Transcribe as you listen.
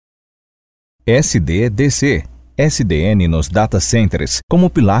SDDC, SDN nos data centers como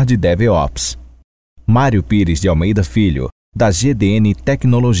pilar de DevOps. Mário Pires de Almeida Filho, da GDN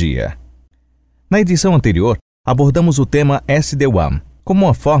Tecnologia. Na edição anterior, abordamos o tema SD-WAN, como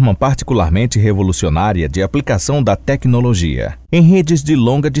uma forma particularmente revolucionária de aplicação da tecnologia em redes de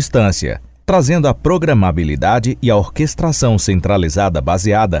longa distância, trazendo a programabilidade e a orquestração centralizada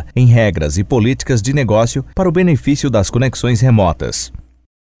baseada em regras e políticas de negócio para o benefício das conexões remotas.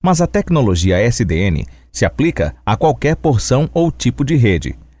 Mas a tecnologia SDN se aplica a qualquer porção ou tipo de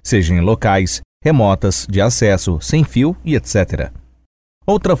rede, seja em locais, remotas, de acesso, sem fio e etc.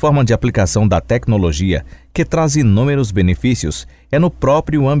 Outra forma de aplicação da tecnologia que traz inúmeros benefícios é no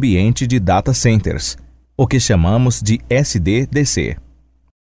próprio ambiente de data centers, o que chamamos de SDDC.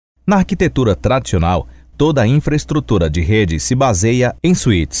 Na arquitetura tradicional, toda a infraestrutura de rede se baseia em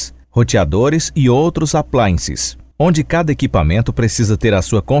switches, roteadores e outros appliances, onde cada equipamento precisa ter a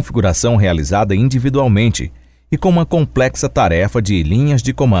sua configuração realizada individualmente e com uma complexa tarefa de linhas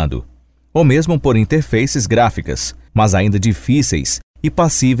de comando, ou mesmo por interfaces gráficas, mas ainda difíceis e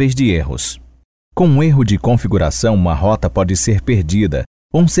passíveis de erros. Com um erro de configuração, uma rota pode ser perdida,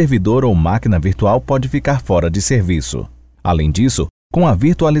 ou um servidor ou máquina virtual pode ficar fora de serviço. Além disso, com a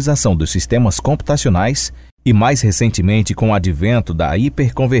virtualização dos sistemas computacionais e, mais recentemente, com o advento da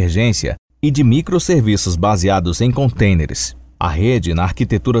hiperconvergência e de microserviços baseados em containers, a rede, na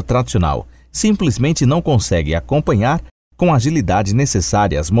arquitetura tradicional, simplesmente não consegue acompanhar com a agilidade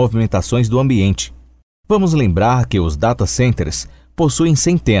necessária as movimentações do ambiente. Vamos lembrar que os data centers possuem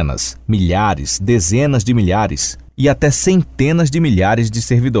centenas, milhares, dezenas de milhares e até centenas de milhares de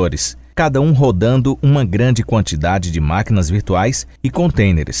servidores, cada um rodando uma grande quantidade de máquinas virtuais e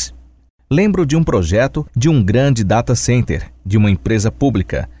containers. Lembro de um projeto de um grande data center de uma empresa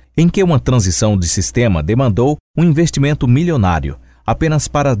pública, em que uma transição de sistema demandou um investimento milionário apenas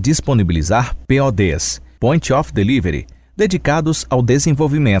para disponibilizar PODs, Point of Delivery, dedicados ao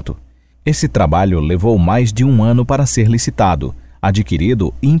desenvolvimento. Esse trabalho levou mais de um ano para ser licitado,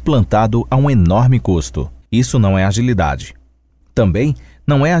 adquirido e implantado a um enorme custo. Isso não é agilidade. Também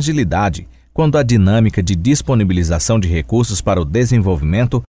não é agilidade quando a dinâmica de disponibilização de recursos para o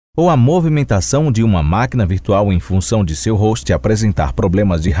desenvolvimento ou a movimentação de uma máquina virtual em função de seu host apresentar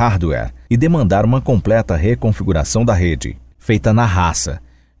problemas de hardware e demandar uma completa reconfiguração da rede, feita na raça,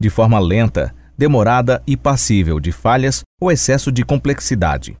 de forma lenta, demorada e passível de falhas ou excesso de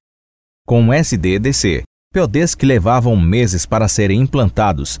complexidade. Com o SDDC, PODs que levavam meses para serem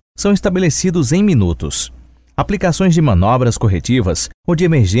implantados são estabelecidos em minutos. Aplicações de manobras corretivas ou de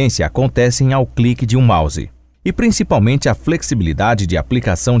emergência acontecem ao clique de um mouse. E principalmente a flexibilidade de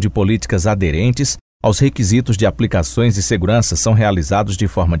aplicação de políticas aderentes aos requisitos de aplicações de segurança são realizados de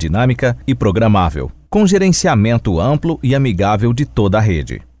forma dinâmica e programável, com gerenciamento amplo e amigável de toda a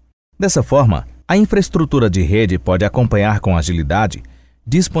rede. Dessa forma, a infraestrutura de rede pode acompanhar com agilidade,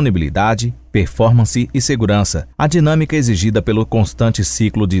 disponibilidade, performance e segurança a dinâmica exigida pelo constante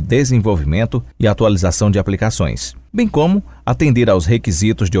ciclo de desenvolvimento e atualização de aplicações, bem como atender aos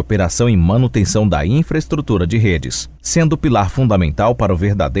requisitos de operação e manutenção da infraestrutura de redes, sendo o pilar fundamental para o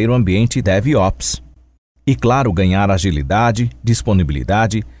verdadeiro ambiente DevOps. E claro, ganhar agilidade,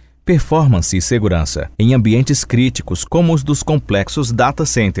 disponibilidade, performance e segurança em ambientes críticos como os dos complexos data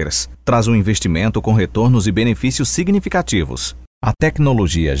centers traz um investimento com retornos e benefícios significativos. A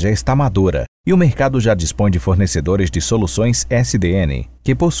tecnologia já está madura e o mercado já dispõe de fornecedores de soluções SDN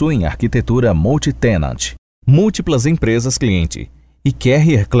que possuem arquitetura multi-tenant, múltiplas empresas cliente e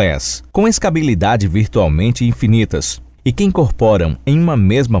carrier class com escalabilidade virtualmente infinitas e que incorporam em uma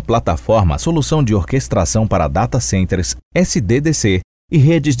mesma plataforma a solução de orquestração para data centers SDDC e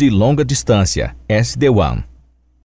redes de longa distância SD-WAN.